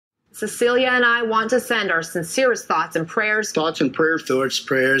Cecilia and I want to send our sincerest thoughts and prayers. Thoughts and prayers, thoughts,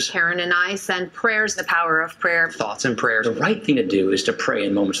 prayers. Karen and I send prayers, the power of prayer. Thoughts and prayers. The right thing to do is to pray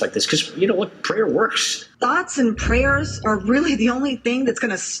in moments like this, because you know what? Prayer works. Thoughts and prayers are really the only thing that's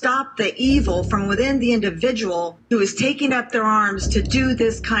going to stop the evil from within the individual who is taking up their arms to do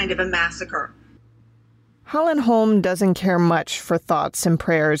this kind of a massacre. Holland Holm doesn't care much for thoughts and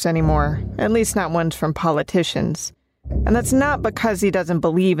prayers anymore, at least not ones from politicians. And that's not because he doesn't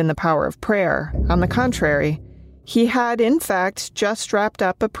believe in the power of prayer. On the contrary, he had, in fact, just wrapped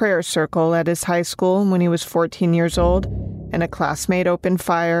up a prayer circle at his high school when he was 14 years old, and a classmate opened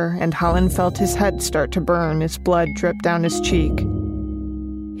fire, and Holland felt his head start to burn as blood dripped down his cheek.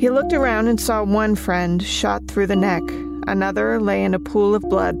 He looked around and saw one friend shot through the neck. Another lay in a pool of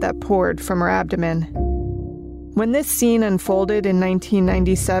blood that poured from her abdomen. When this scene unfolded in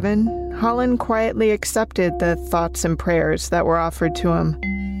 1997, Holland quietly accepted the thoughts and prayers that were offered to him.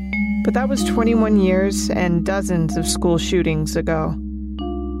 But that was 21 years and dozens of school shootings ago.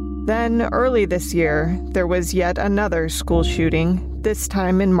 Then, early this year, there was yet another school shooting, this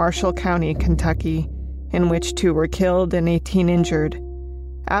time in Marshall County, Kentucky, in which 2 were killed and 18 injured.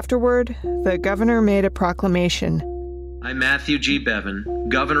 Afterward, the governor made a proclamation. I, Matthew G. Bevin,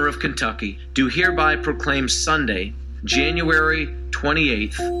 Governor of Kentucky, do hereby proclaim Sunday, January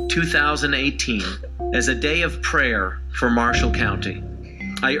 28th, 2018, as a day of prayer for Marshall County.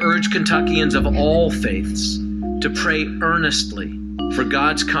 I urge Kentuckians of all faiths to pray earnestly for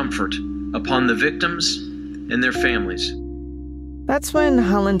God's comfort upon the victims and their families. That's when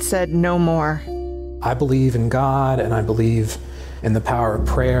Holland said no more. I believe in God and I believe in the power of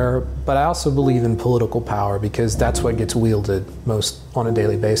prayer, but I also believe in political power because that's what gets wielded most on a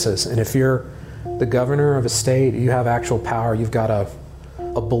daily basis. And if you're the governor of a state, you have actual power, you've got a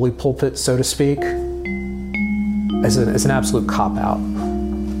bully pulpit, so to speak, it's an absolute cop-out,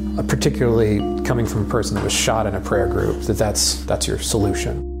 particularly coming from a person that was shot in a prayer group, that's your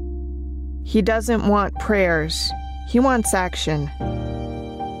solution. He doesn't want prayers. He wants action.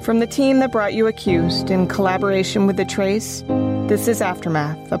 From the team that brought you Accused in collaboration with The Trace, this is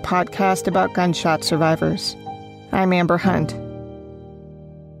Aftermath, a podcast about gunshot survivors. I'm Amber Hunt.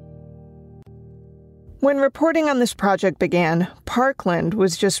 When reporting on this project began, Parkland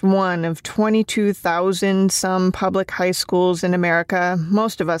was just one of 22,000 some public high schools in America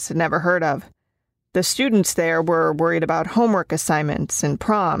most of us had never heard of. The students there were worried about homework assignments and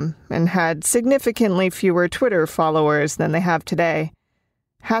prom and had significantly fewer Twitter followers than they have today.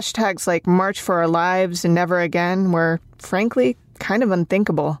 Hashtags like March for Our Lives and Never Again were, frankly, kind of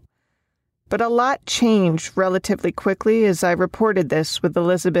unthinkable. But a lot changed relatively quickly as I reported this with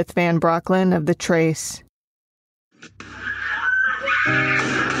Elizabeth Van Brocklin of The Trace.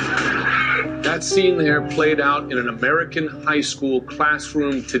 That scene there played out in an American high school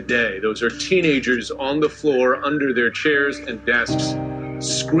classroom today. Those are teenagers on the floor under their chairs and desks,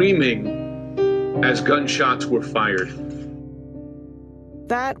 screaming as gunshots were fired.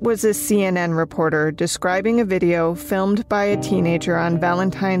 That was a CNN reporter describing a video filmed by a teenager on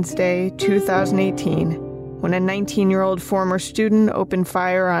Valentine's Day 2018 when a 19-year-old former student opened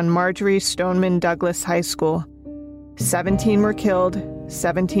fire on Marjory Stoneman Douglas High School. 17 were killed,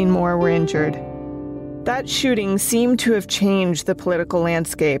 17 more were injured. That shooting seemed to have changed the political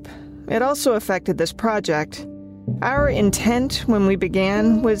landscape. It also affected this project. Our intent when we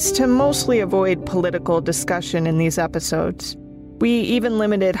began was to mostly avoid political discussion in these episodes. We even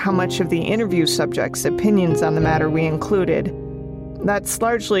limited how much of the interview subjects' opinions on the matter we included. That's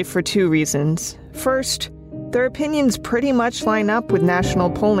largely for 2 reasons. First, their opinions pretty much line up with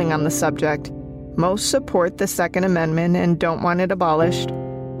national polling on the subject. Most support the Second Amendment and don't want it abolished,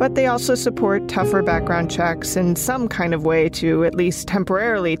 but they also support tougher background checks and some kind of way to at least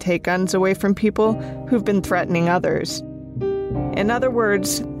temporarily take guns away from people who've been threatening others. In other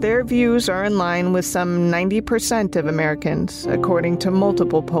words, their views are in line with some 90% of Americans, according to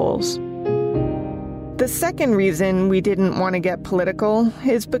multiple polls. The second reason we didn't want to get political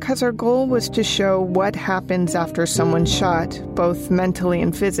is because our goal was to show what happens after someone's shot, both mentally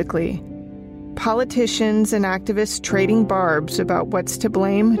and physically. Politicians and activists trading barbs about what's to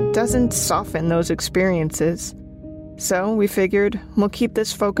blame doesn't soften those experiences. So we figured we'll keep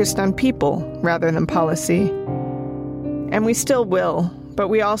this focused on people rather than policy. And we still will, but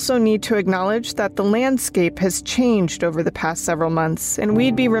we also need to acknowledge that the landscape has changed over the past several months, and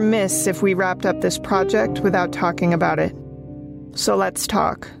we'd be remiss if we wrapped up this project without talking about it. So let's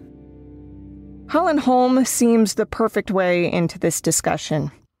talk. Holland Holm seems the perfect way into this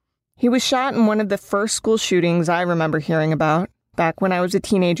discussion. He was shot in one of the first school shootings I remember hearing about, back when I was a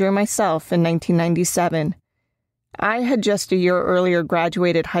teenager myself in 1997. I had just a year earlier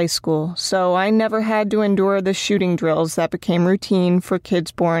graduated high school, so I never had to endure the shooting drills that became routine for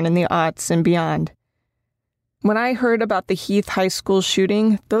kids born in the aughts and beyond. When I heard about the Heath High School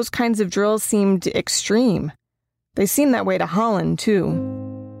shooting, those kinds of drills seemed extreme. They seemed that way to Holland,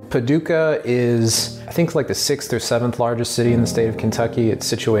 too. Paducah is, I think, like the 6th or 7th largest city in the state of Kentucky. It's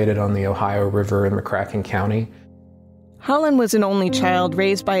situated on the Ohio River in McCracken County. Holland was an only child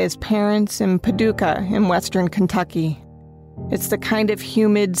raised by his parents in Paducah in western Kentucky. It's the kind of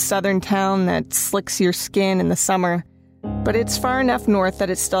humid southern town that slicks your skin in the summer, but it's far enough north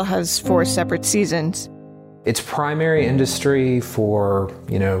that it still has 4 separate seasons. Its primary industry for,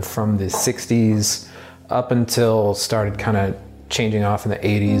 from the 60s up until started kind of changing off in the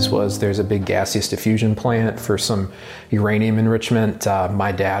 80s was there's a big gaseous diffusion plant for some uranium enrichment.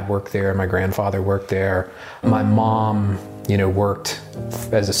 My dad worked there. My grandfather worked there. My mom, worked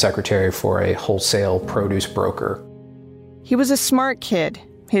as a secretary for a wholesale produce broker. He was a smart kid.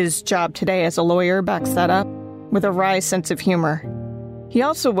 His job today as a lawyer backs that up, with a wry sense of humor. He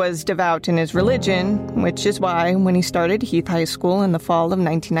also was devout in his religion, which is why, when he started Heath High School in the fall of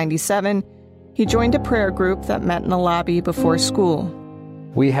 1997, he joined a prayer group that met in the lobby before school.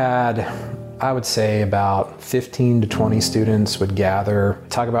 We had, I would say, about 15 to 20 students would gather,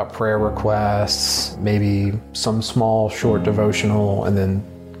 talk about prayer requests, maybe some small, short devotional, and then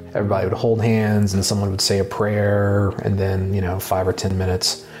everybody would hold hands and someone would say a prayer, and then, 5 or 10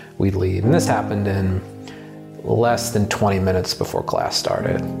 minutes, we'd leave. And this happened in less than 20 minutes before class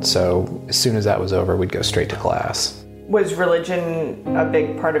started. So as soon as that was over, we'd go straight to class. Was religion a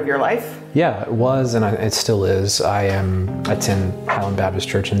big part of your life? Yeah, it was, and it still is. I attend Highland Baptist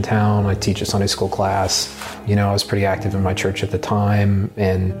Church in town. I teach a Sunday school class. I was pretty active in my church at the time,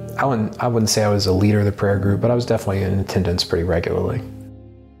 and I wouldn't say I was a leader of the prayer group, but I was definitely in attendance pretty regularly.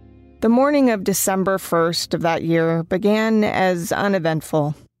 The morning of December 1st of that year began as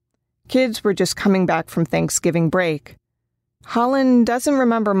uneventful. Kids were just coming back from Thanksgiving break. Holland doesn't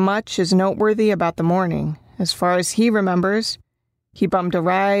remember much as noteworthy about the morning. As far as he remembers, he bummed a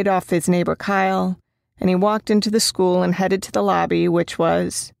ride off his neighbor Kyle, and he walked into the school and headed to the lobby, which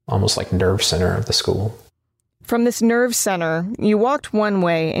was almost like nerve center of the school. From this nerve center, you walked one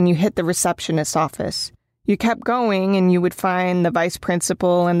way and you hit the receptionist's office. You kept going and you would find the vice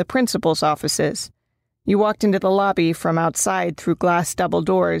principal and the principal's offices. You walked into the lobby from outside through glass double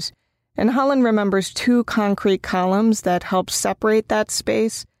doors, and Holland remembers 2 concrete columns that helped separate that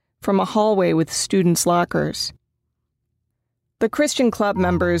space from a hallway with students' lockers. The Christian club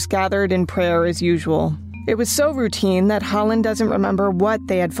members gathered in prayer as usual. It was so routine that Holland doesn't remember what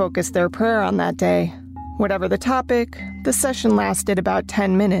they had focused their prayer on that day. Whatever the topic, the session lasted about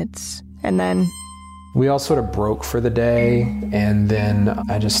 10 minutes, and then we all sort of broke for the day, and then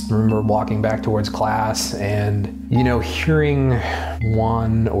I just remember walking back towards class and, hearing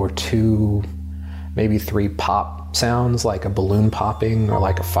 1 or 2, maybe 3 pop sounds, like a balloon popping or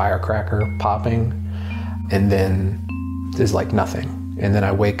like a firecracker popping, and then there's like nothing. And then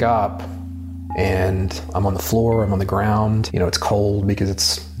I wake up and I'm on the floor, I'm on the ground. It's cold because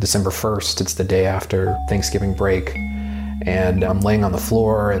it's December 1st, it's the day after Thanksgiving break, and I'm laying on the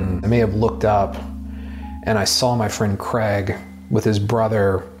floor, and I may have looked up and I saw my friend Craig with his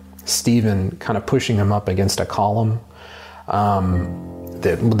brother Stephen kind of pushing him up against a column.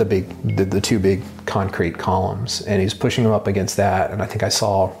 The 2 big concrete columns, and he's pushing him up against that, and I think I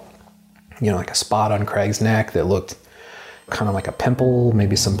saw, like a spot on Craig's neck that looked kind of like a pimple,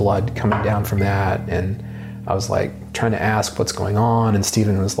 maybe some blood coming down from that, and I was like trying to ask what's going on, and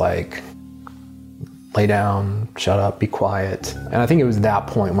Stephen was like, lay down, shut up, be quiet. And I think it was that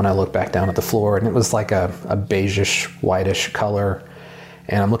point when I looked back down at the floor, and it was like a beigeish, whitish color,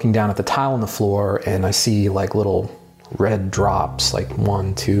 and I'm looking down at the tile on the floor, and I see like little red drops, like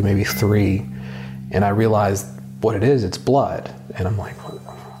 1, 2, maybe 3, and I realized what it is. It's blood, and I'm like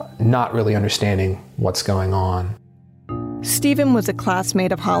not really understanding what's going on. Stephen was a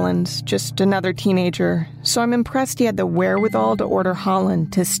classmate of Holland's, just another teenager, so I'm impressed he had the wherewithal to order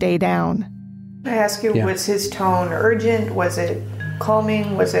Holland to stay down. I ask you, Was his tone urgent? Was it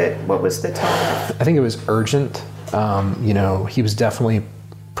calming? What was the tone? I think it was urgent. He was definitely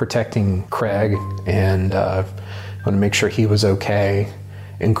protecting Craig, and want to make sure he was okay.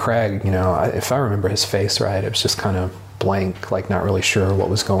 And Craig, if I remember his face right, it was just kind of blank, like not really sure what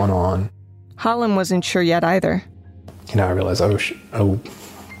was going on. Holland wasn't sure yet either. I realized,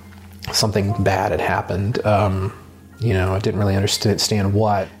 something bad had happened. I didn't really understand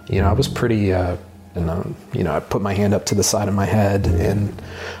what. I was pretty, I put my hand up to the side of my head and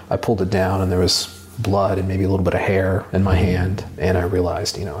I pulled it down, and there was blood and maybe a little bit of hair in my hand, and I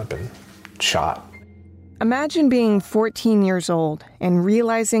realized, I'd been shot. Imagine being 14 years old and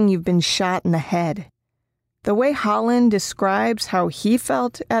realizing you've been shot in the head. The way Holland describes how he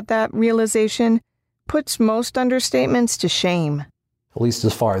felt at that realization puts most understatements to shame. At least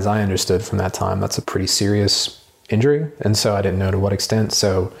as far as I understood from that time, that's a pretty serious injury. And so I didn't know to what extent.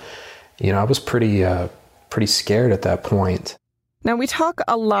 So, I was pretty scared at that point. Now, we talk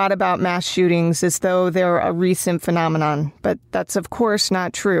a lot about mass shootings as though they're a recent phenomenon, but that's of course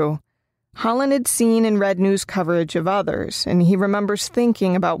not true. Holland had seen and read news coverage of others, and he remembers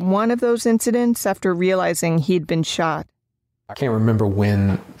thinking about one of those incidents after realizing he'd been shot. I can't remember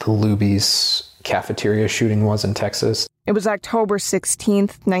when the Luby's cafeteria shooting was in Texas. It was October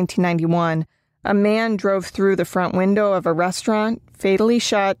 16th, 1991. A man drove through the front window of a restaurant, fatally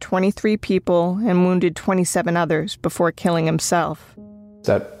shot 23 people, and wounded 27 others before killing himself.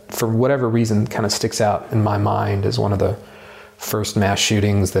 That, for whatever reason, kind of sticks out in my mind as one of the first mass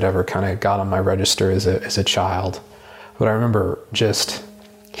shootings that ever kind of got on my register as a child. But I remember just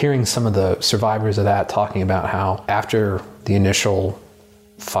hearing some of the survivors of that talking about how after the initial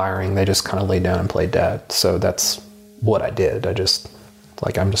firing, they just kind of laid down and played dead. So that's what I did. I'm just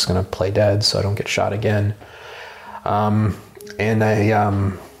going to play dead so I don't get shot again. And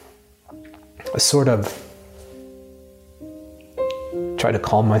I sort of tried to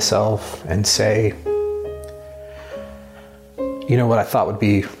calm myself and say, what I thought would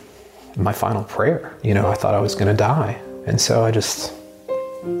be my final prayer. I thought I was going to die. And so I just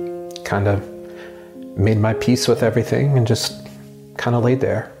kind of made my peace with everything and just kind of laid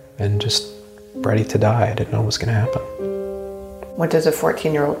there and just ready to die. I didn't know what was going to happen. What does a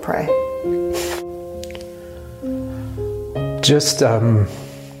 14-year-old pray? Just, I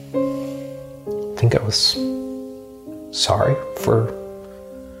think I was sorry for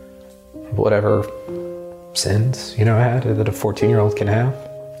whatever sins, I had that a 14-year-old can have.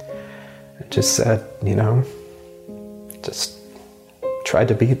 I just said, just tried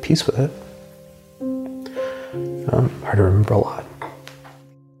to be at peace with it. Hard to remember a lot.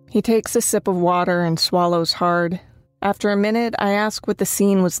 He takes a sip of water and swallows hard. After a minute, I ask what the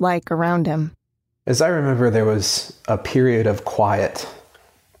scene was like around him. As I remember, there was a period of quiet.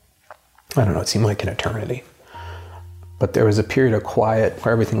 I don't know, it seemed like an eternity. But there was a period of quiet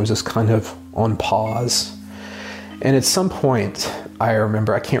where everything was just kind of on pause. And at some point, I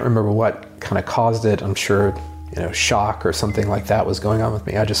can't remember what kind of caused it. I'm sure, shock or something like that was going on with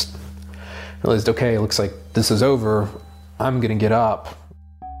me. I just realized, okay, it looks like this is over. I'm going to get up.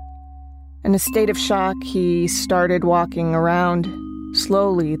 In a state of shock, he started walking around.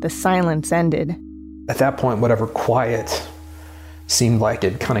 Slowly, the silence ended. At that point, whatever quiet seemed like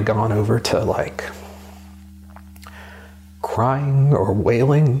it kind of gone over to like crying or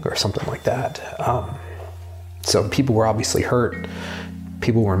wailing or something like that. So people were obviously hurt.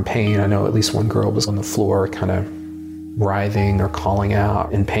 People were in pain. I know at least one girl was on the floor kind of writhing or calling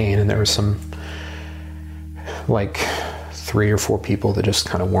out in pain. And there was some like 3 or 4 people that just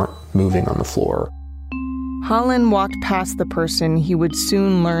kind of weren't moving on the floor. Holland walked past the person he would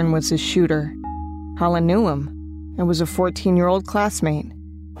soon learn was his shooter. Holland knew him. It was a 14-year-old classmate.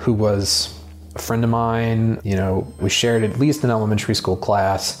 Who was a friend of mine. We shared at least an elementary school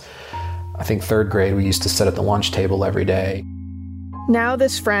class. I think 3rd grade, we used to sit at the lunch table every day. Now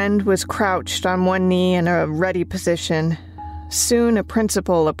this friend was crouched on one knee in a ready position. Soon a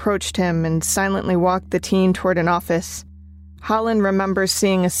principal approached him and silently walked the teen toward an office. Holland remembers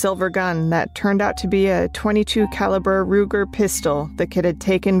seeing a silver gun that turned out to be a .22 caliber Ruger pistol the kid had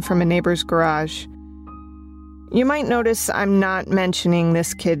taken from a neighbor's garage. You might notice I'm not mentioning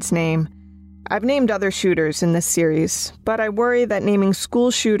this kid's name. I've named other shooters in this series, but I worry that naming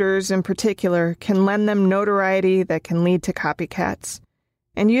school shooters in particular can lend them notoriety that can lead to copycats.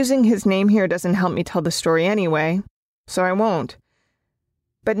 And using his name here doesn't help me tell the story anyway, so I won't.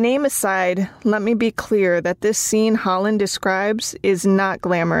 But name aside, let me be clear that this scene Holland describes is not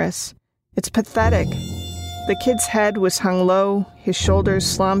glamorous. It's pathetic. The kid's head was hung low, his shoulders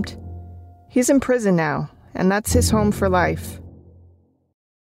slumped. He's in prison now, and that's his home for life.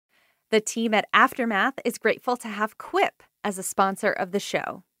 The team at Aftermath is grateful to have Quip as a sponsor of the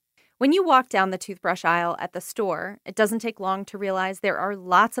show. When you walk down the toothbrush aisle at the store, it doesn't take long to realize there are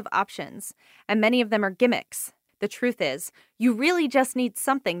lots of options, and many of them are gimmicks. The truth is, you really just need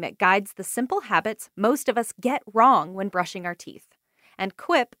something that guides the simple habits most of us get wrong when brushing our teeth. And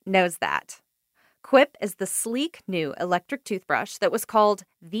Quip knows that. Quip is the sleek new electric toothbrush that was called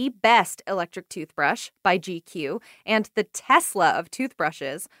the best electric toothbrush by GQ and the Tesla of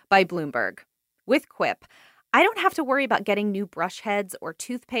toothbrushes by Bloomberg. With Quip, I don't have to worry about getting new brush heads or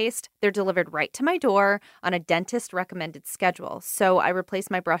toothpaste. They're delivered right to my door on a dentist-recommended schedule, so I replace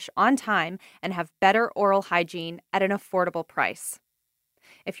my brush on time and have better oral hygiene at an affordable price.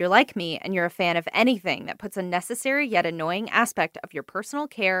 If you're like me and you're a fan of anything that puts a necessary yet annoying aspect of your personal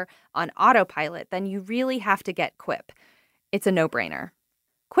care on autopilot, then you really have to get Quip. It's a no-brainer.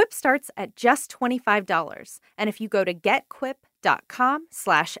 Quip starts at just $25, and if you go to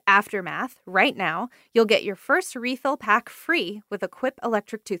getquip.com/aftermath right now, you'll get your first refill pack free with a Quip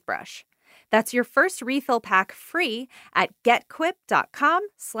electric toothbrush. That's your first refill pack free at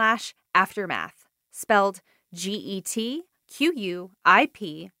getquip.com/aftermath, spelled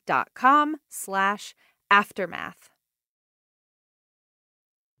GETQUIP.com/aftermath.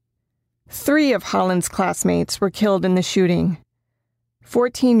 3 of Holland's classmates were killed in the shooting.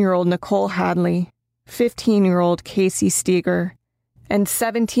 14-year-old Nicole Hadley, 15-year-old Casey Steger, and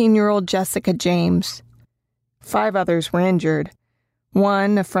 17-year-old Jessica James. 5 others were injured.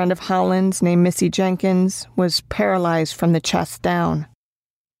 One, a friend of Holland's named Missy Jenkins, was paralyzed from the chest down.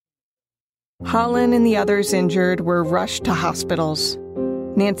 Holland and the others injured were rushed to hospitals.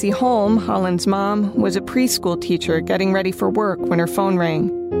 Nancy Holm, Holland's mom, was a preschool teacher getting ready for work when her phone rang.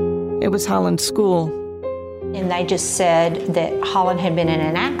 It was Holland's school. And they just said that Holland had been in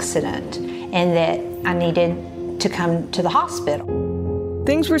an accident and that I needed to come to the hospital.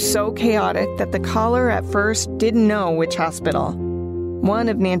 Things were so chaotic that the caller at first didn't know which hospital. One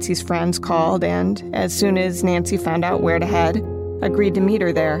of Nancy's friends called and, as soon as Nancy found out where to head, agreed to meet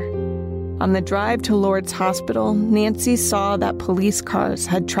her there. On the drive to Lourdes Hospital, Nancy saw that police cars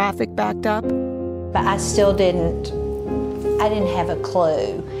had traffic backed up. But I didn't have a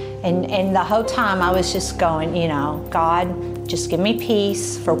clue. And the whole time I was just going, God, just give me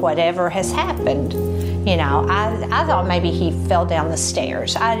peace for whatever has happened. I thought maybe he fell down the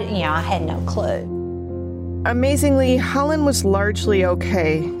stairs. I had no clue. Amazingly, Holland was largely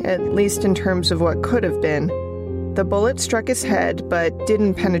okay, at least in terms of what could have been. The bullet struck his head, but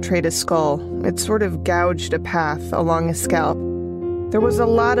didn't penetrate his skull. It sort of gouged a path along his scalp. There was a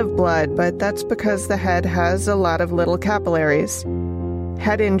lot of blood, but that's because the head has a lot of little capillaries.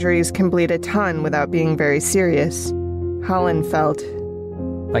 Head injuries can bleed a ton without being very serious. Holland felt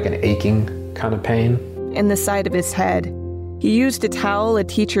like an aching kind of pain in the side of his head. He used a towel a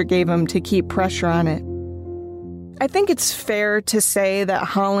teacher gave him to keep pressure on it. I think it's fair to say that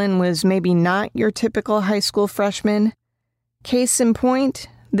Holland was maybe not your typical high school freshman. Case in point,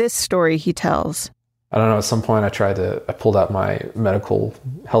 this story he tells. I don't know, at some point I pulled out my medical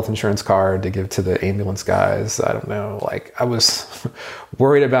health insurance card to give to the ambulance guys. I don't know, I was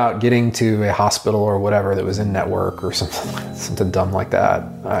worried about getting to a hospital or whatever that was in network or something dumb like that.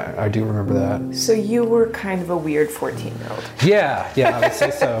 I do remember that. So you were kind of a weird 14-year-old. Yeah, I would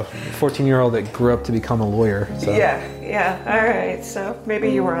say so. 14-year-old that grew up to become a lawyer. So. Yeah, all right. So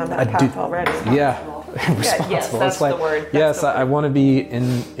maybe you were on that path already. Yeah, responsible. Yes, that's the word. I want to be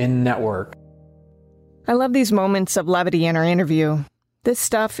in network. I love these moments of levity in our interview. This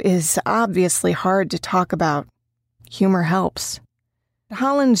stuff is obviously hard to talk about. Humor helps.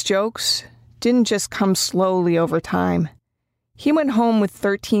 Holland's jokes didn't just come slowly over time. He went home with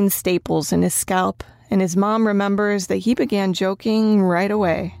 13 staples in his scalp, and his mom remembers that he began joking right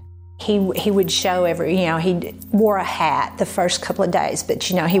away. He would show he wore a hat the first couple of days, but,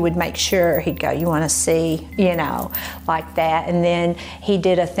 he would make sure he'd go, you want to see, like that. And then he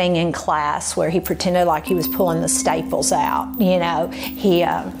did a thing in class where he pretended like he was pulling the staples out, He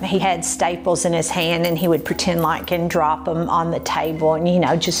had staples in his hand and he would pretend like and drop them on the table and,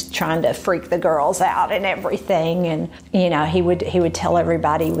 just trying to freak the girls out and everything. And, he would tell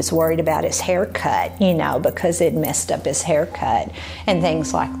everybody he was worried about his haircut, because it messed up his haircut and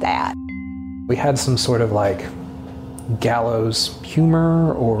things like that. We had some sort of gallows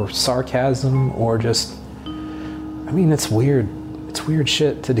humor or sarcasm or just, it's weird. It's weird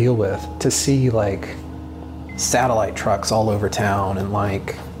shit to deal with, to see satellite trucks all over town and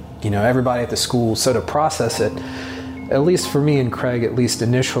everybody at the school. So to process it, at least for me and Craig, at least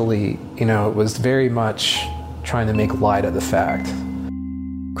initially, it was very much trying to make light of the fact.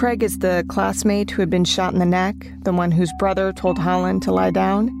 Craig is the classmate who had been shot in the neck, the one whose brother told Holland to lie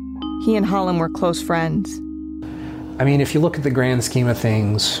down. He and Holland were close friends. If you look at the grand scheme of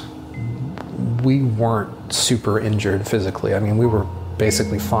things, we weren't super injured physically. We were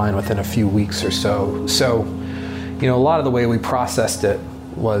basically fine within a few weeks or so. So, a lot of the way we processed it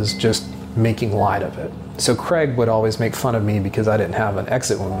was just making light of it. So Craig would always make fun of me because I didn't have an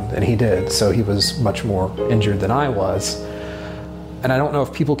exit wound, and he did. So he was much more injured than I was. And I don't know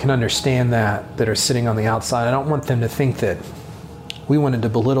if people can understand that are sitting on the outside. I don't want them to think that we wanted to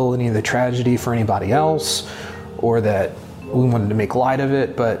belittle any of the tragedy for anybody else, or that we wanted to make light of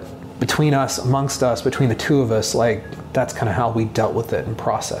it, but between us, amongst us, between the two of us, like, that's kind of how we dealt with it and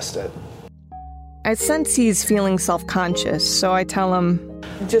processed it. I sense he's feeling self-conscious, so I tell him,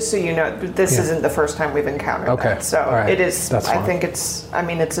 just so you know, this isn't the first time we've encountered that. So right. It is, that's fine. I think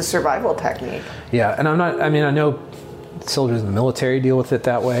it's a survival technique. Yeah, and I know soldiers in the military deal with it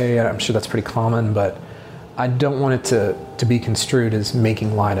that way, and I'm sure that's pretty common, but I don't want it to be construed as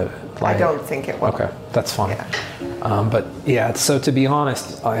making light of it. I don't think it will. Okay, that's fine. Yeah. But yeah, so to be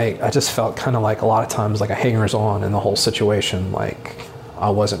honest, I just felt kind of like a lot of times like a hangers-on in the whole situation, like I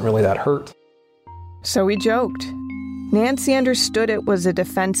wasn't really that hurt. So we joked. Nancy understood it was a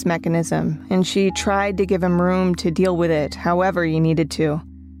defense mechanism, and she tried to give him room to deal with it however he needed to.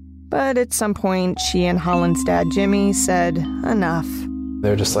 But at some point, she and Holland's dad, Jimmy, said, enough.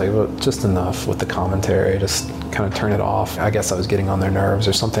 They're just like, well, just enough with the commentary, just kind of turn it off. I guess I was getting on their nerves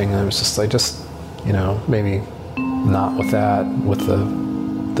or something, and it was just like, maybe not with that, with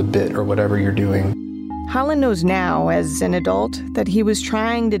the bit or whatever you're doing. Holland knows now, as an adult, that he was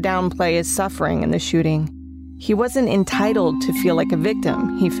trying to downplay his suffering in the shooting. He wasn't entitled to feel like a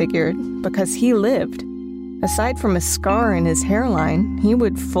victim, he figured, because he lived. Aside from a scar in his hairline, he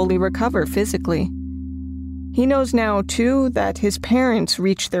would fully recover physically. He knows now, too, that his parents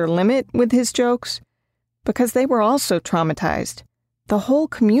reached their limit with his jokes because they were also traumatized. The whole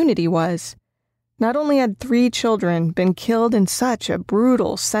community was. Not only had 3 children been killed in such a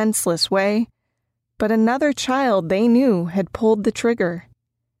brutal, senseless way, but another child they knew had pulled the trigger.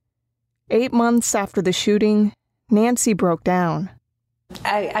 8 months after the shooting, Nancy broke down.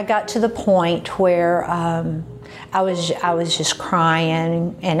 I got to the point where I was just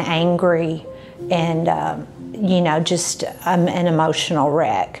crying and angry and, just an emotional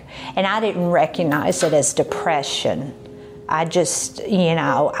wreck. And I didn't recognize it as depression. I just,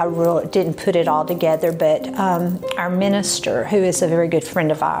 I really didn't put it all together. But our minister, who is a very good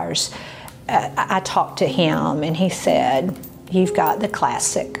friend of ours, I talked to him and he said, you've got the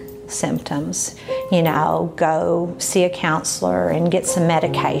classic symptoms, go see a counselor and get some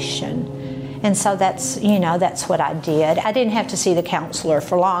medication. And so that's what I did. I didn't have to see the counselor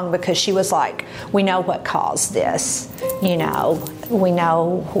for long because she was like, we know what caused this. We know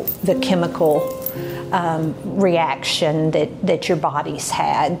the chemical reaction that your body's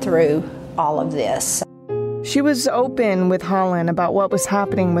had through all of this. She was open with Holland about what was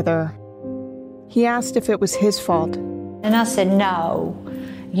happening with her. He asked if it was his fault. And I said, no.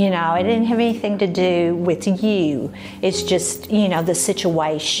 It didn't have anything to do with you. It's just, the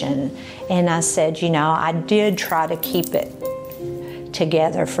situation. And I said, I did try to keep it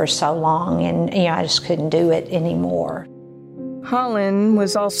together for so long, and, I just couldn't do it anymore. Holland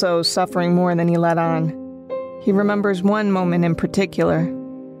was also suffering more than he let on. He remembers one moment in particular.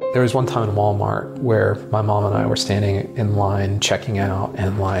 There was one time in Walmart where my mom and I were standing in line checking out,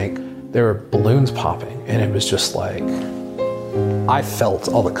 and there were balloons popping, and it was just like, I felt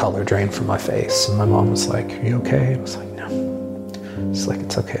all the color drain from my face, and my mom was like, are you okay? I was like, no. She's like,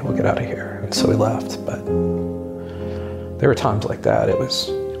 it's okay, we'll get out of here. And so we left, but there were times like that. It was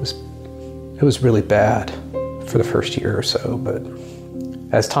really bad for the first year or so, but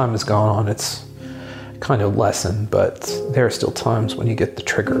as time has gone on, it's kind of lessened, but there are still times when you get the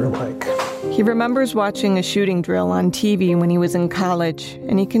trigger, He remembers watching a shooting drill on TV when he was in college,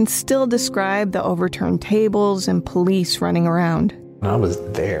 and he can still describe the overturned tables and police running around. I was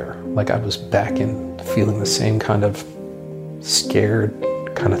there. I was back in feeling the same kind of scared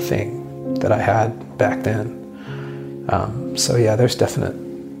kind of thing that I had back then. So yeah, there's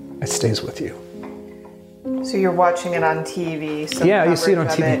it stays with you. So you're watching it on TV. Yeah, you see it on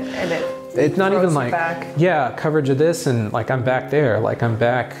TV. And it's not even back. Coverage of this, and I'm back there. I'm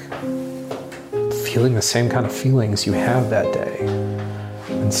back feeling the same kind of feelings you have that day.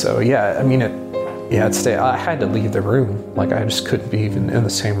 And so, I had to leave the room. I just couldn't be even in the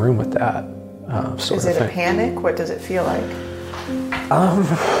same room with that Is it a panic? What does it feel like?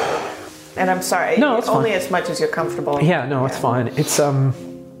 And I'm sorry, no, it's only fine. As much as you're comfortable. Yeah, no, it's fine. It's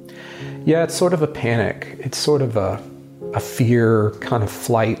it's sort of a panic. It's sort of a fear kind of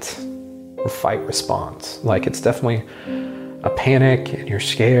flight or fight response. It's definitely a panic, and you're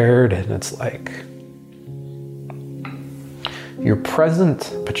scared, and it's you're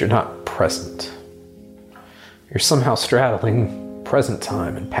present, but you're not present. You're somehow straddling present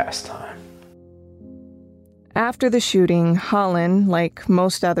time and past time. After the shooting, Holland, like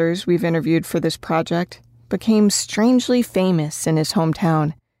most others we've interviewed for this project, became strangely famous in his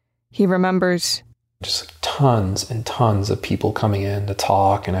hometown. He remembers just tons and tons of people coming in to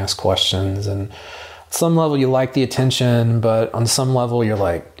talk and ask questions, and some level you like the attention, but on some level you're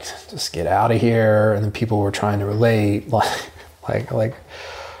like, just get out of here. And then people were trying to relate, like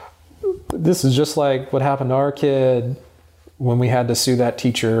this is just like what happened to our kid when we had to sue that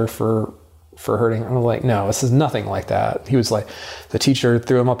teacher for hurting. I'm like, no, this is nothing like that. He was like, the teacher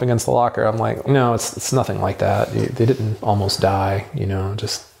threw him up against the locker. I'm like, no, it's nothing like that. They didn't almost die,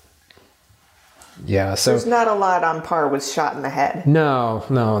 just, yeah. So there's not a lot on par with shot in the head. No,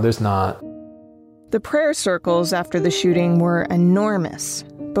 there's not. The prayer circles after the shooting were enormous.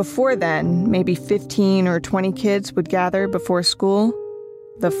 Before then, maybe 15 or 20 kids would gather before school.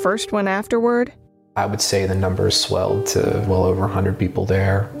 The first one afterward, I would say the numbers swelled to well over 100 people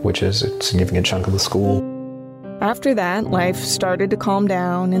there, which is a significant chunk of the school. After that, life started to calm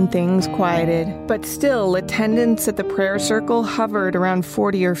down and things quieted, but still attendance at the prayer circle hovered around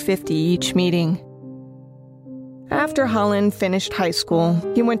 40 or 50 each meeting. After Holland finished high school,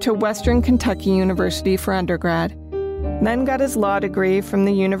 he went to Western Kentucky University for undergrad, then got his law degree from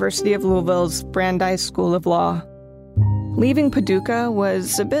the University of Louisville's Brandeis School of Law. Leaving Paducah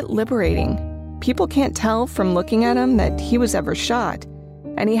was a bit liberating. People can't tell from looking at him that he was ever shot,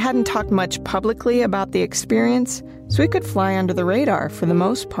 and he hadn't talked much publicly about the experience, so he could fly under the radar for the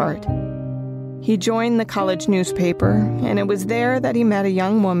most part. He joined the college newspaper, and it was there that he met a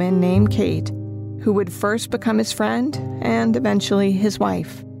young woman named Kate, who would first become his friend and eventually his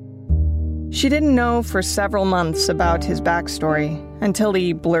wife. She didn't know for several months about his backstory until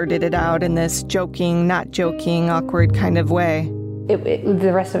he blurted it out in this joking, not joking, awkward kind of way.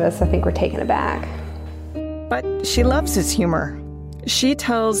 The rest of us, I think, were taken aback. But she loves his humor. She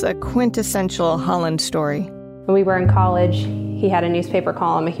tells a quintessential Holland story. When we were in college, he had a newspaper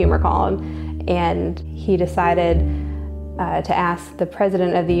column, a humor column, and he decided to ask the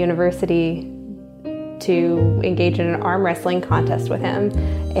president of the university to engage in an arm wrestling contest with him.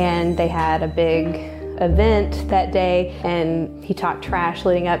 And they had a big event that day, and he talked trash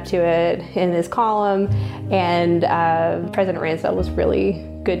leading up to it in his column, and President Ransdell was really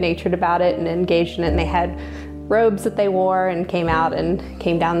good-natured about it and engaged in it, and they had robes that they wore and came out and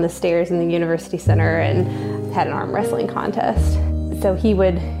came down the stairs in the University Center and had an arm wrestling contest. So he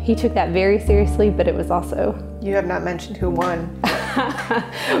took that very seriously, but it was also... You have not mentioned who won.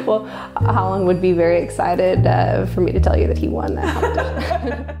 Well, Holland would be very excited for me to tell you that he won that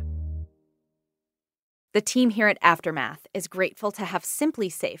competition. The team here at Aftermath is grateful to have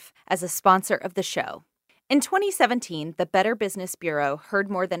SimpliSafe as a sponsor of the show. In 2017, the Better Business Bureau heard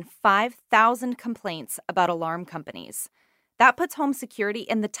more than 5,000 complaints about alarm companies. That puts home security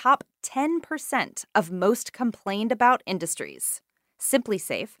in the top 10% of most complained about industries.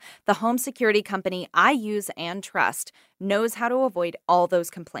 SimpliSafe, the home security company I use and trust, knows how to avoid all those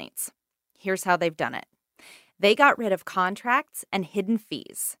complaints. Here's how they've done it. They got rid of contracts and hidden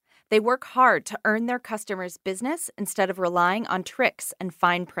fees. They work hard to earn their customers' business instead of relying on tricks and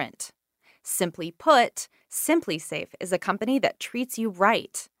fine print. Simply put, SimpliSafe is a company that treats you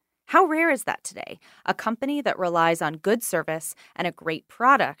right. How rare is that today? A company that relies on good service and a great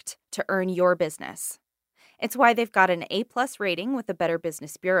product to earn your business. It's why they've got an A+ rating with the Better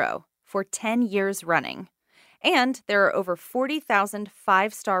Business Bureau for 10 years running. And there are over 40,000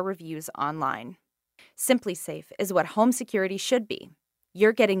 5-star reviews online. SimpliSafe is what home security should be.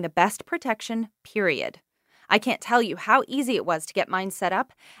 You're getting the best protection, period. I can't tell you how easy it was to get mine set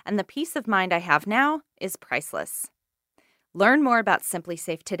up, and the peace of mind I have now is priceless. Learn more about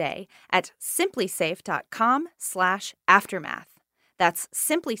SimpliSafe today at simplisafe.com/aftermath. That's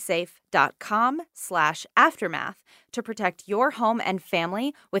simplisafe.com/aftermath to protect your home and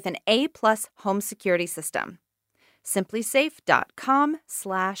family with an A+ home security system.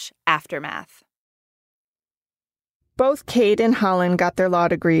 simplisafe.com/aftermath. Both Kate and Holland got their law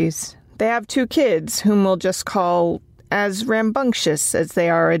degrees. They have 2 kids whom we'll just call as rambunctious as they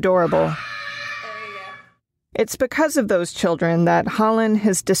are adorable. It's because of those children that Holland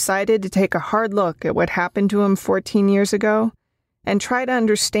has decided to take a hard look at what happened to him 14 years ago and try to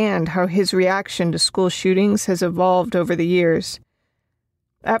understand how his reaction to school shootings has evolved over the years.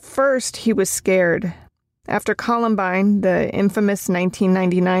 At first, he was scared. After Columbine, the infamous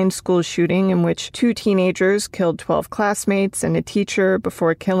 1999 school shooting in which 2 teenagers killed 12 classmates and a teacher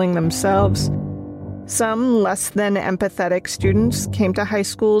before killing themselves, some less than empathetic students came to high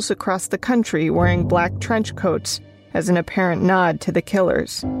schools across the country wearing black trench coats as an apparent nod to the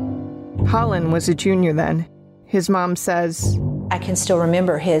killers. Holland was a junior then. His mom says, I can still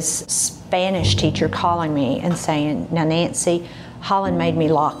remember his Spanish teacher calling me and saying, now, Nancy, Holland made me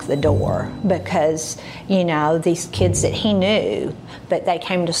lock the door because, these kids that he knew, but they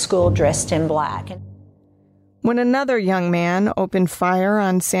came to school dressed in black. When another young man opened fire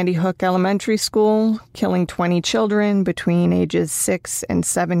on Sandy Hook Elementary School, killing 20 children between ages 6 and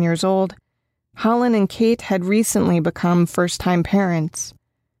 7 years old, Holland and Kate had recently become first-time parents.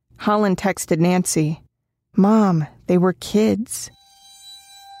 Holland texted Nancy, "Mom, they were kids."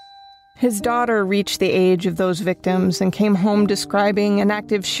 His daughter reached the age of those victims and came home describing an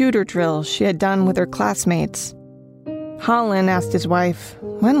active shooter drill she had done with her classmates. Holland asked his wife,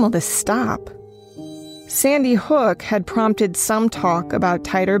 "When will this stop?" Sandy Hook had prompted some talk about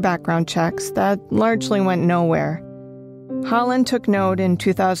tighter background checks that largely went nowhere. Holland took note in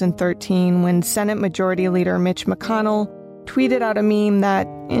 2013 when Senate Majority Leader Mitch McConnell tweeted out a meme that,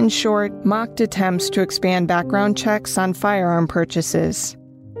 in short, mocked attempts to expand background checks on firearm purchases.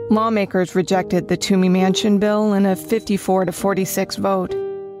 Lawmakers rejected the Toomey Manchin bill in a 54-46 vote.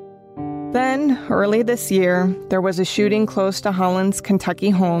 Then, early this year, there was a shooting close to Holland's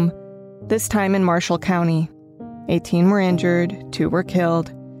Kentucky home, this time in Marshall County. 18 were injured, 2 were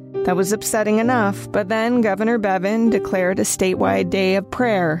killed. That was upsetting enough, but then Governor Bevin declared a statewide day of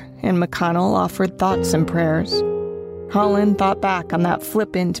prayer, and McConnell offered thoughts and prayers. Holland thought back on that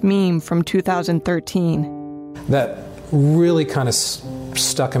flippant meme from 2013. That really kind of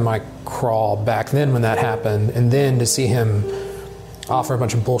stuck in my craw back then when that happened, and then to see him offer a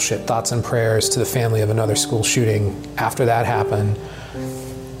bunch of bullshit thoughts and prayers to the family of another school shooting after that happened,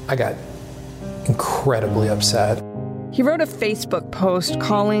 I got incredibly upset. He wrote a Facebook post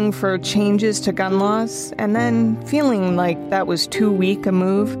calling for changes to gun laws, and then, feeling like that was too weak a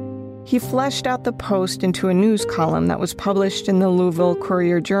move, he fleshed out the post into a news column that was published in the Louisville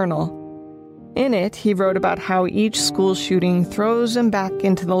Courier-Journal. In it, he wrote about how each school shooting throws him back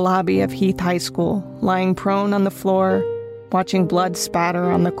into the lobby of Heath High School, lying prone on the floor, watching blood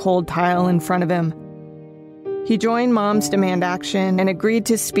spatter on the cold tile in front of him. He joined Moms Demand Action and agreed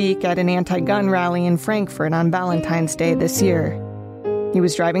to speak at an anti-gun rally in Frankfurt on Valentine's Day this year. He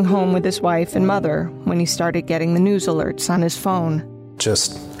was driving home with his wife and mother when he started getting the news alerts on his phone.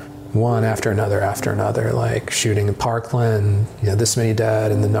 Just one after another, like shooting in Parkland, this many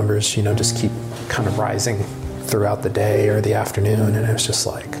dead, and the numbers, just keep kind of rising throughout the day or the afternoon, and it was just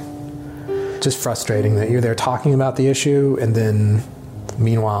like, just frustrating that you're there talking about the issue, and then,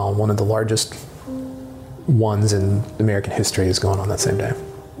 meanwhile, one of the largest ones in American history is going on that same day.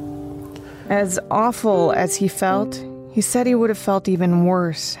 As awful as he felt, he said he would have felt even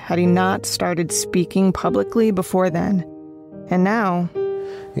worse had he not started speaking publicly before then. And now,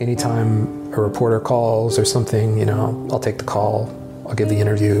 anytime a reporter calls or something, I'll take the call, I'll give the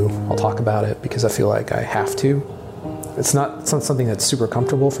interview, I'll talk about it because I feel like I have to. It's not something that's super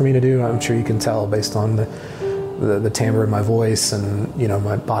comfortable for me to do. I'm sure you can tell based on the timbre in my voice and,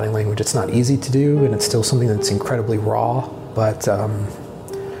 my body language. It's not easy to do, and it's still something that's incredibly raw, but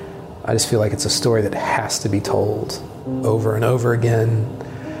I just feel like it's a story that has to be told over and over again.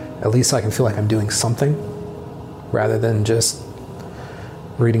 At least I can feel like I'm doing something rather than just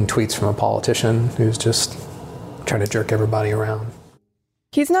reading tweets from a politician who's just trying to jerk everybody around.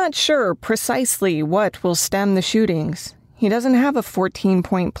 He's not sure precisely what will stem the shootings. He doesn't have a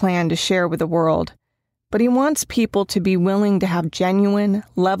 14-point plan to share with the world. But he wants people to be willing to have genuine,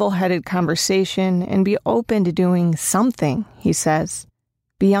 level-headed conversation and be open to doing something, he says,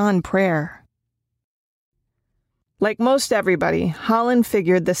 beyond prayer. Like most everybody, Holland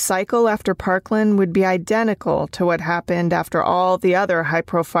figured the cycle after Parkland would be identical to what happened after all the other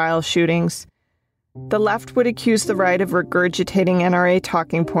high-profile shootings. The left would accuse the right of regurgitating NRA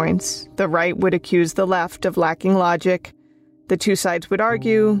talking points. The right would accuse the left of lacking logic. The two sides would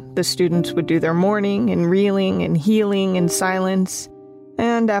argue, the students would do their mourning and reeling and healing in silence,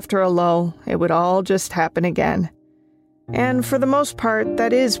 and after a lull, it would all just happen again. And for the most part,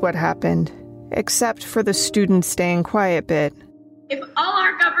 that is what happened, except for the students staying quiet bit. If all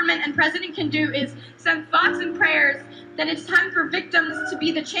our government and president can do is send thoughts and prayers, then it's time for victims to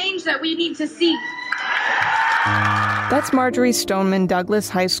be the change that we need to see. That's Marjory Stoneman Douglas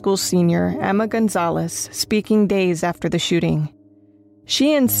High School senior Emma Gonzalez speaking days after the shooting.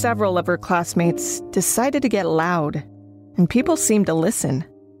 She and several of her classmates decided to get loud, and people seemed to listen.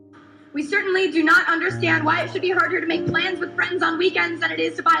 We certainly do not understand why it should be harder to make plans with friends on weekends than it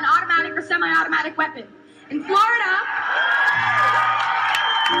is to buy an automatic or semi-automatic weapon. In Florida,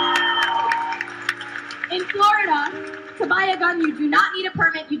 to buy a gun, you do not need a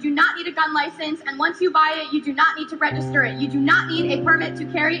permit, you do not need a gun license, and once you buy it, you do not need to register it. You do not need a permit to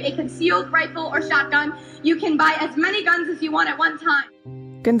carry a concealed rifle or shotgun. You can buy as many guns as you want at one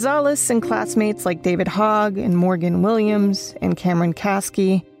time. Gonzalez and classmates like David Hogg and Morgan Williams and Cameron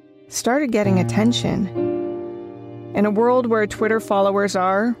Caskey started getting attention. In a world where Twitter followers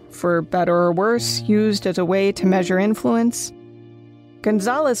are, for better or worse, used as a way to measure influence,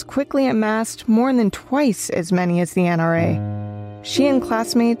 Gonzalez quickly amassed more than twice as many as the NRA. She and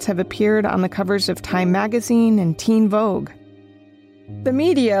classmates have appeared on the covers of Time magazine and Teen Vogue. The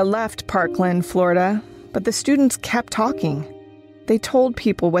media left Parkland, Florida, but the students kept talking. They told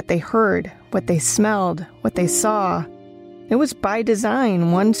people what they heard, what they smelled, what they saw. It was by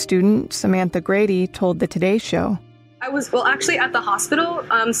design, one student, Samantha Grady, told the Today Show. I was, actually at the hospital,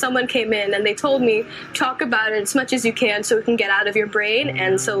 someone came in and they told me, talk about it as much as you can so it can get out of your brain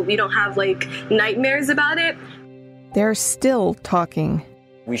and so you don't have, nightmares about it. They're still talking.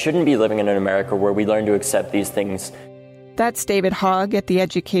 We shouldn't be living in an America where we learn to accept these things. That's David Hogg at the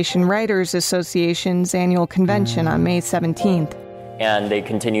Education Writers Association's annual convention on May 17th. And they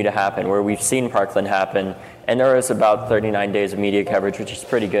continue to happen, where we've seen Parkland happen. And there was about 39 days of media coverage, which is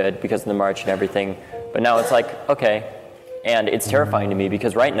pretty good because of the march and everything. But now it's okay. And it's terrifying to me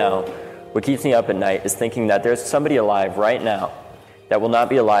because right now, what keeps me up at night is thinking that there's somebody alive right now that will not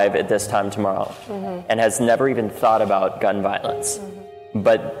be alive at this time tomorrow and has never even thought about gun violence.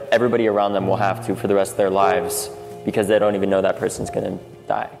 But everybody around them will have to for the rest of their lives because they don't even know that person's going to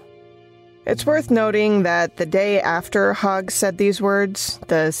die. It's worth noting that the day after Hogg said these words,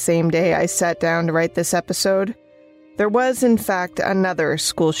 the same day I sat down to write this episode, there was, in fact, another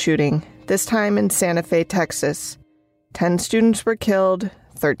school shooting, this time in Santa Fe, Texas. 10 students were killed,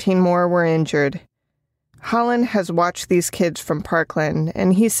 13 more were injured. Holland has watched these kids from Parkland,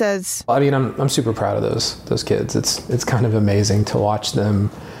 and he says, I'm super proud of those kids. It's kind of amazing to watch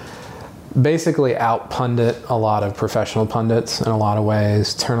them basically out-pundit a lot of professional pundits in a lot of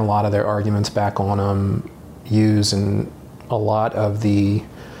ways, turn a lot of their arguments back on them, use a lot of the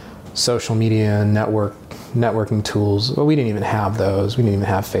social media and networking tools. Well, we didn't even have those. We didn't even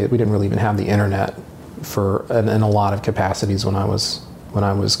have we didn't really even have the internet in a lot of capacities when I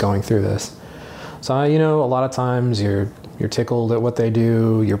was going through this. So a lot of times you're tickled at what they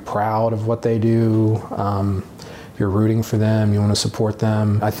do, you're proud of what they do. You're rooting for them, you want to support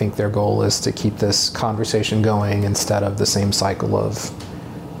them. I think their goal is to keep this conversation going instead of the same cycle of,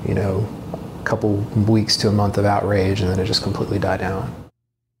 a couple weeks to a month of outrage and then it just completely die down.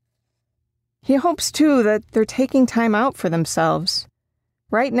 He hopes, too, that they're taking time out for themselves.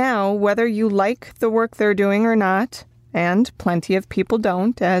 Right now, whether you like the work they're doing or not, and plenty of people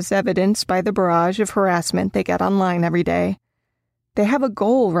don't, as evidenced by the barrage of harassment they get online every day, they have a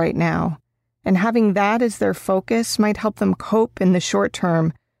goal right now. And having that as their focus might help them cope in the short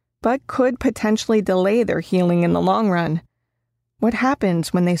term, but could potentially delay their healing in the long run. What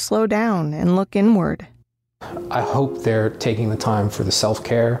happens when they slow down and look inward? I hope they're taking the time for the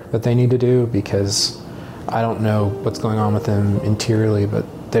self-care that they need to do, because I don't know what's going on with them interiorly, but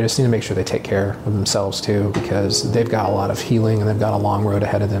they just need to make sure they take care of themselves too, because they've got a lot of healing and they've got a long road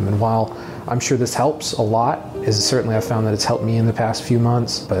ahead of them. And while I'm sure this helps a lot, certainly I've found that it's helped me in the past few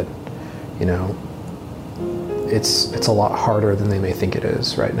months, but it's a lot harder than they may think it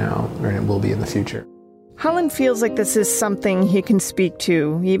is right now, and it will be in the future. Holland feels like this is something he can speak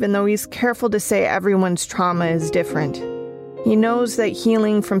to, even though he's careful to say everyone's trauma is different. He knows that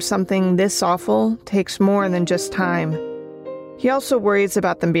healing from something this awful takes more than just time. He also worries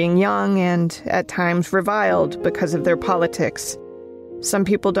about them being young and, at times, reviled because of their politics. Some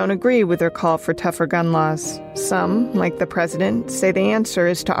people don't agree with their call for tougher gun laws. Some, like the president, say the answer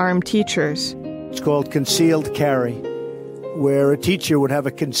is to arm teachers. It's called concealed carry, where a teacher would have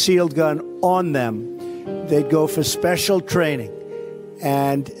a concealed gun on them. They'd go for special training,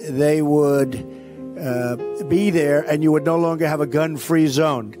 and they would be there, and you would no longer have a gun-free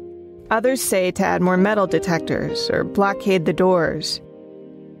zone. Others say to add more metal detectors or blockade the doors.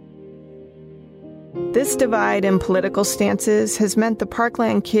 This divide in political stances has meant the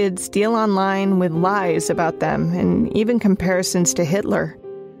Parkland kids deal online with lies about them and even comparisons to Hitler.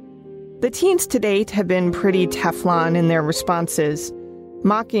 The teens to date have been pretty Teflon in their responses,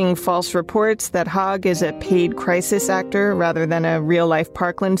 mocking false reports that Hogg is a paid crisis actor rather than a real-life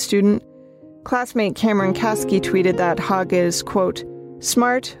Parkland student. Classmate Cameron Kasky tweeted that Hogg is, quote,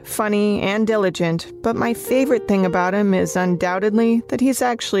 smart, funny, and diligent, but my favorite thing about him is undoubtedly that he's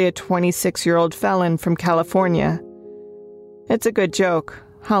actually a 26-year-old felon from California. It's a good joke.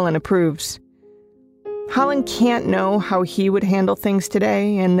 Holland approves. Holland can't know how he would handle things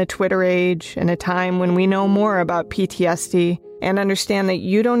today in the Twitter age, in a time when we know more about PTSD and understand that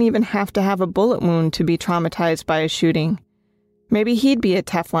you don't even have to have a bullet wound to be traumatized by a shooting. Maybe he'd be a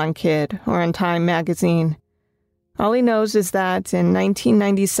Teflon kid or in Time magazine. All he knows is that in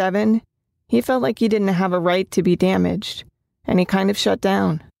 1997, he felt like he didn't have a right to be damaged, and he kind of shut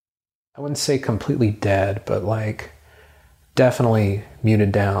down. I wouldn't say completely dead, but definitely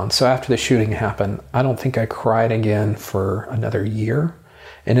muted down. So after the shooting happened, I don't think I cried again for another year.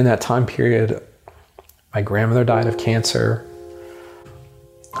 And in that time period, my grandmother died of cancer.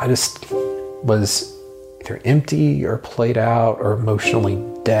 I just was either empty or played out or emotionally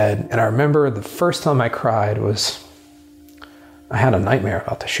dead. And I remember the first time I cried was, I had a nightmare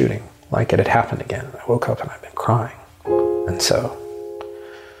about the shooting. Like it had happened again. I woke up and I'd been crying. And so,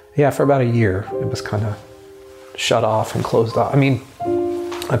 yeah, for about a year, it was kind of shut off and closed off. I mean,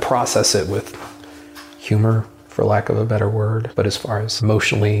 I process it with humor, for lack of a better word. But as far as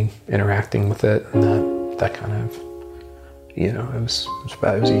emotionally interacting with it, and that kind of, you know, it was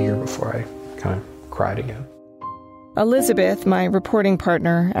a year before I kind of cried again. Elizabeth, my reporting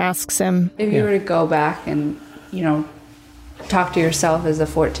partner, asks him, if you were to go back and, you know, talk to yourself as a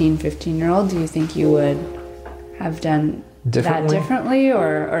 14, 15-year-old, do you think you would have done that differently?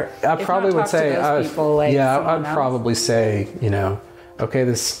 Or I probably would say, I'd probably say, you know, okay,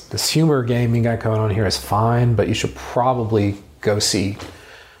 this humor game you got going on here is fine, but you should probably go see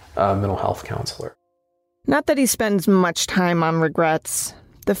a mental health counselor. Not that he spends much time on regrets.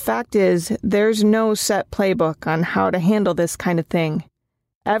 The fact is, there's no set playbook on how to handle this kind of thing.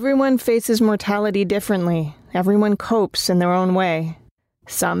 Everyone faces mortality differently. Everyone copes in their own way.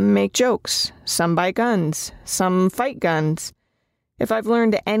 Some make jokes, some buy guns, some fight guns. If I've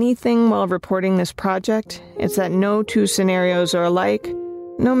learned anything while reporting this project, it's that no two scenarios are alike,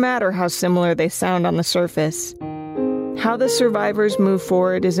 no matter how similar they sound on the surface. How the survivors move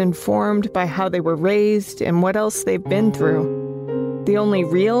forward is informed by how they were raised and what else they've been through. The only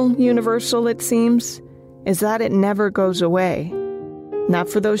real universal, it seems, is that it never goes away. Not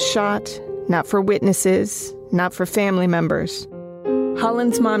for those shot, not for witnesses, not for family members.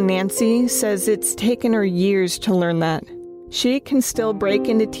 Holland's mom, Nancy, says it's taken her years to learn that. She can still break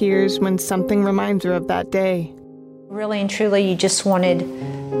into tears when something reminds her of that day. Really and truly, you just wanted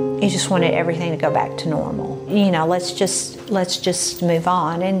everything to go back to normal. You know, let's just move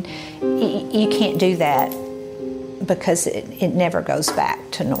on. And you can't do that because it never goes back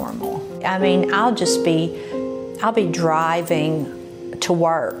to normal. I mean, I'll be driving to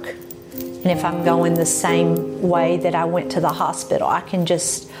work. And if I'm going the same way that I went to the hospital, I can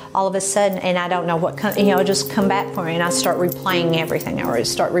just, all of a sudden, and I don't know what, just come back for me, and I start replaying everything. I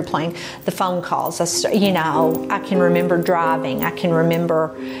start replaying the phone calls. I can remember driving. I can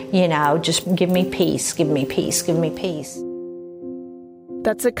remember, just give me peace, give me peace, give me peace.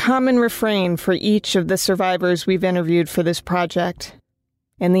 That's a common refrain for each of the survivors we've interviewed for this project.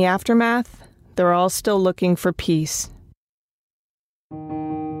 In the aftermath, they're all still looking for peace.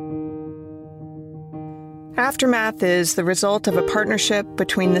 Aftermath is the result of a partnership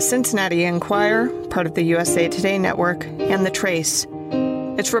between the Cincinnati Enquirer, part of the USA Today network, and The Trace.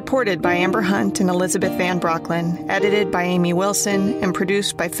 It's reported by Amber Hunt and Elizabeth Van Brocklin, edited by Amy Wilson, and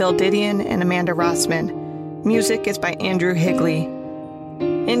produced by Phil Didion and Amanda Rossman. Music is by Andrew Higley.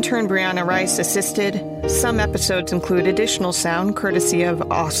 Intern Brianna Rice assisted. Some episodes include additional sound courtesy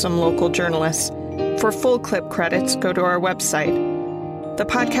of awesome local journalists. For full clip credits, go to our website. The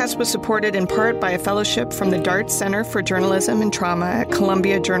podcast was supported in part by a fellowship from the Dart Center for Journalism and Trauma at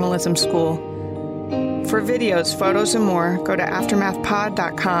Columbia Journalism School. For videos, photos, and more, go to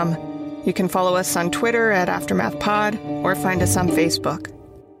aftermathpod.com. You can follow us on Twitter at AftermathPod or find us on Facebook.